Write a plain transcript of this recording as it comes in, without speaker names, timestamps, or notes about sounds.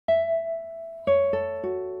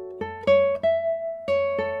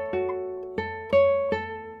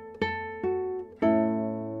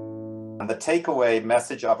takeaway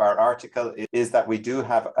message of our article is that we do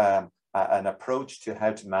have an approach to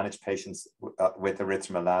how to manage patients with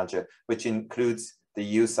erythromelalgia, which includes the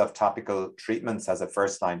use of topical treatments as a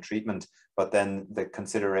first-line treatment, but then the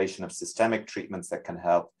consideration of systemic treatments that can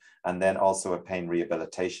help, and then also a pain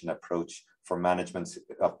rehabilitation approach for management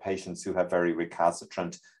of patients who have very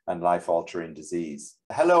recalcitrant and life-altering disease.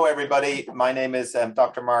 Hello, everybody. My name is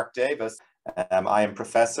Dr. Mark Davis. I am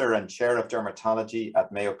professor and chair of dermatology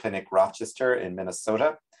at Mayo Clinic, Rochester in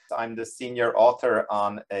Minnesota. I'm the senior author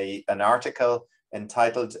on an article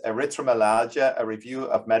entitled Erythromelalgia, a review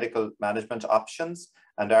of medical management options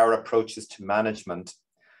and our approaches to management,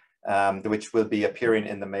 which will be appearing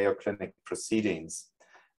in the Mayo Clinic Proceedings.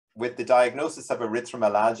 With the diagnosis of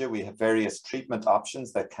erythromelalgia, we have various treatment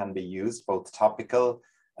options that can be used, both topical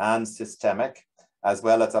and systemic, as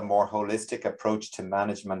well as a more holistic approach to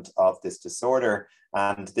management of this disorder.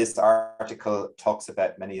 And this article talks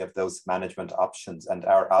about many of those management options and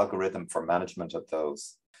our algorithm for management of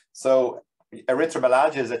those. So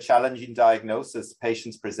erythromelalgia is a challenging diagnosis.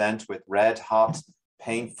 Patients present with red, hot,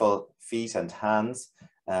 painful feet and hands.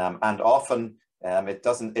 And often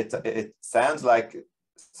it sounds like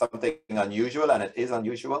something unusual, and it is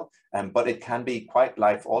unusual, but it can be quite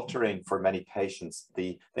life-altering for many patients.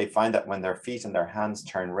 They find that when their feet and their hands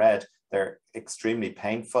turn red, they're extremely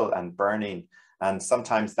painful and burning, and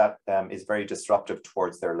sometimes that is very disruptive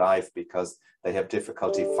towards their life because they have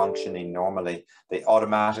difficulty functioning normally. They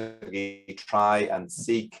automatically try and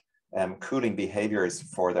seek cooling behaviors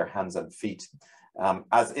for their hands and feet.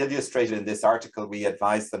 As illustrated in this article, we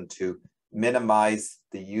advise them to minimize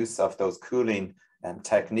the use of those cooling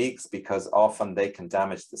techniques because often they can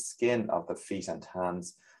damage the skin of the feet and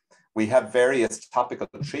hands. We have various topical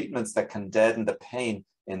treatments that can deaden the pain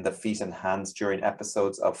in the feet and hands during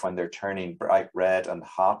episodes of when they're turning bright red and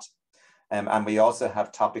hot. And we also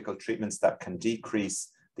have topical treatments that can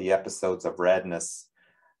decrease the episodes of redness.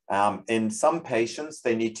 In some patients,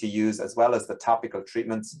 they need to use, as well as the topical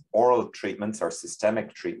treatments, oral treatments or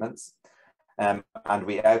systemic treatments. And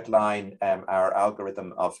we outline our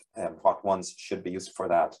algorithm of what ones should be used for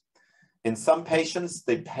that. In some patients,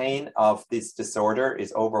 the pain of this disorder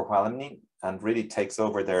is overwhelming and really takes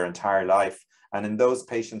over their entire life. And in those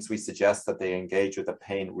patients, we suggest that they engage with a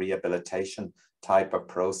pain rehabilitation type of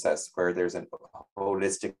process where there's a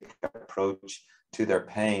holistic approach to their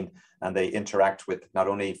pain, and they interact with not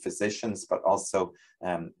only physicians, but also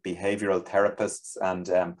behavioral therapists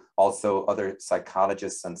and also other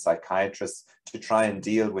psychologists and psychiatrists to try and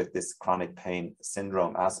deal with this chronic pain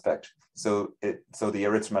syndrome aspect. So the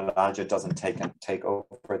erythromelalgia doesn't take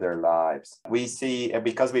over their lives. We see,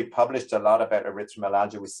 because we've published a lot about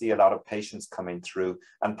erythromelalgia, we see a lot of patients coming through,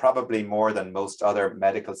 and probably more than most other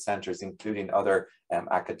medical centers, including other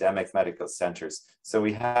academic medical centers. So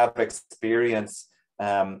we have experience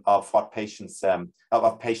of what patients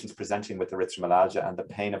of patients presenting with erythromelalgia and the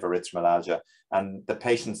pain of erythromelalgia, and the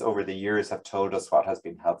patients over the years have told us what has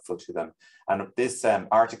been helpful to them. And this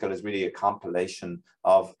article is really a compilation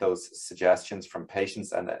of those suggestions from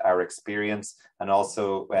patients and our experience, and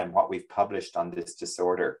also what we've published on this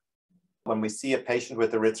disorder. When we see a patient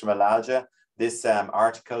with erythromelalgia, this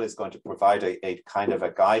article is going to provide a kind of a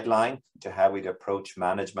guideline to how we'd approach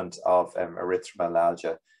management of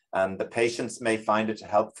erythromelalgia. And the patients may find it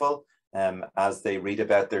helpful as they read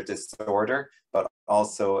about their disorder, but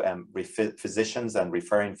also physicians and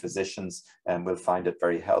referring physicians will find it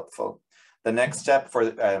very helpful. The next step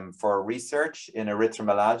for research in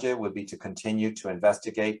erythromelalgia will be to continue to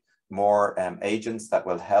investigate more agents that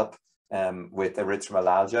will help with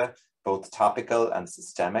erythromelalgia, both topical and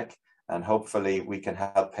systemic, and hopefully we can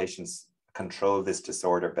help patients control this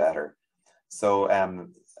disorder better. So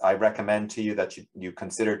I recommend to you that you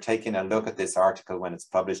consider taking a look at this article when it's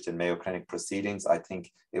published in Mayo Clinic Proceedings. I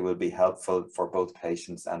think it will be helpful for both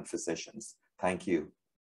patients and physicians. Thank you.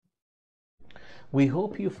 We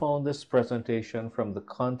hope you found this presentation from the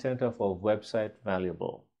content of our website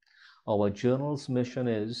valuable. Our journal's mission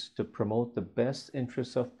is to promote the best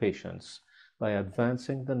interests of patients by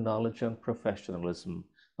advancing the knowledge and professionalism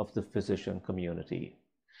of the physician community.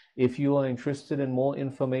 If you are interested in more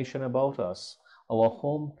information about us, our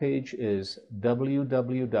homepage is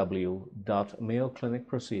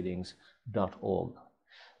www.mayoclinicproceedings.org.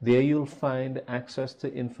 There you'll find access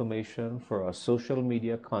to information for our social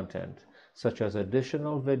media content, such as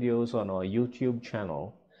additional videos on our YouTube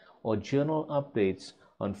channel or journal updates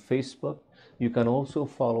on Facebook. You can also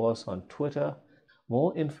follow us on Twitter.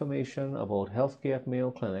 More information about healthcare at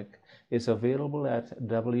Mayo Clinic is available at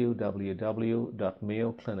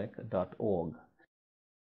www.mayoclinic.org.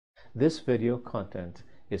 This video content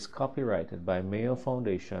is copyrighted by Mayo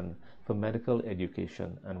Foundation for Medical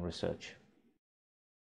Education and Research.